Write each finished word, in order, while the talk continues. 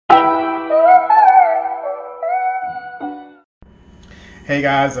Hey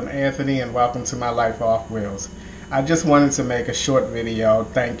guys, I'm Anthony and welcome to my Life Off Wheels. I just wanted to make a short video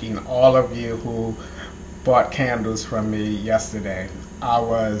thanking all of you who bought candles from me yesterday. I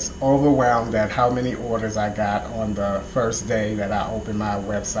was overwhelmed at how many orders I got on the first day that I opened my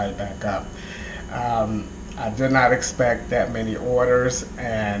website back up. I did not expect that many orders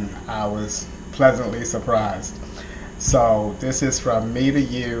and I was pleasantly surprised. So this is from me to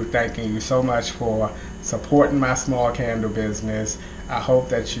you, thanking you so much for supporting my small candle business. I hope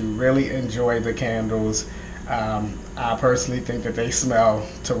that you really enjoy the candles. I personally think that they smell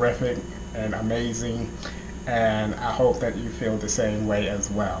terrific and amazing, and I hope that you feel the same way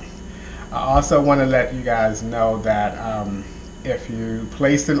as well. I also want to let you guys know that if you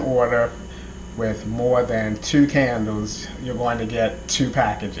place an order with more than 2 candles, you're going to get 2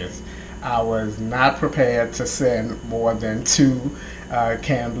 packages. I was not prepared to send more than 2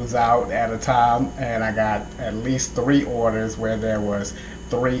 candles out at a time, and I got at least 3 orders where there was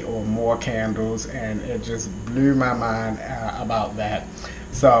 3 or more candles, and it just blew my mind about that.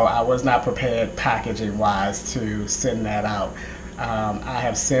 So I was not prepared packaging wise to send that out. I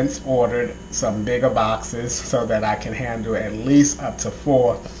have since ordered some bigger boxes so that I can handle at least up to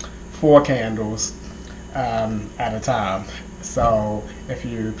four candles at a time. So if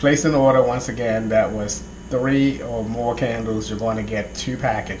you place an order, once again, that was 3 or more candles, you're going to get 2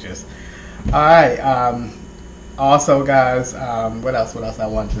 packages. Alright, also guys, what else I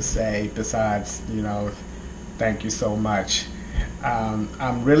want to say besides, thank you so much.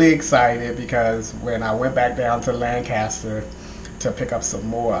 I'm really excited because when I went back down to Lancaster to pick up some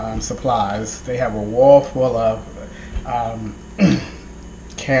more supplies, they have a wall full of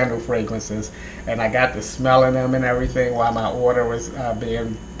candle fragrances, and I got to smelling them and everything while my order was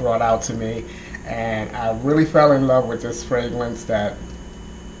being brought out to me, and I really fell in love with this fragrance that,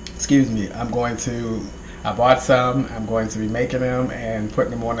 I bought some. I'm going to be making them and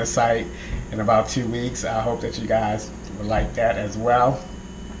putting them on the site in about 2 weeks. I hope that you guys would like that as well.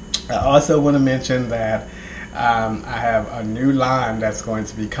 I also want to mention that I have a new line that's going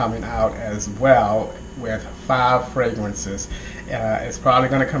to be coming out as well with 5 fragrances. It's probably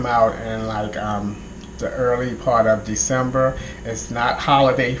going to come out in like the early part of December. It's not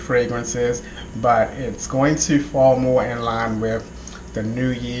holiday fragrances, but it's going to fall more in line with the new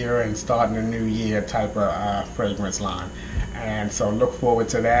year and starting the new year type of fragrance line. And so look forward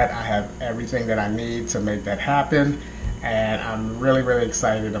to that. I have everything that I need to make that happen, and I'm really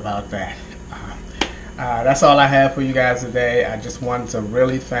excited about that. That's all I have for you guys today. I just wanted to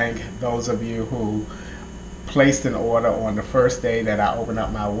really thank those of you who placed an order on the first day that I opened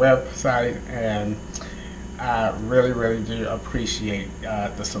up my website, and I really do appreciate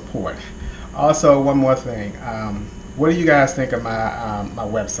the support. Also, one more thing. What do you guys think of my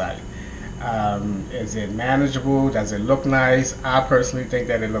website? Is it manageable? Does it look nice? I personally think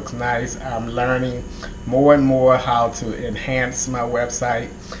that it looks nice. I'm learning more and more how to enhance my website.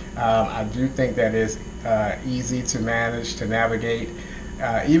 I do think that it's easy to manage, to navigate.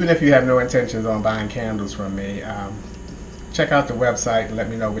 Even if you have no intentions on buying candles from me, check out the website and let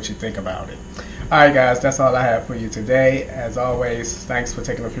me know what you think about it. Alright guys, that's all I have for you today. As always, thanks for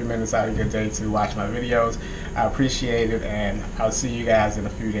taking a few minutes out of your day to watch my videos. I appreciate it, and I'll see you guys in a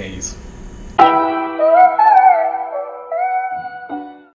few days.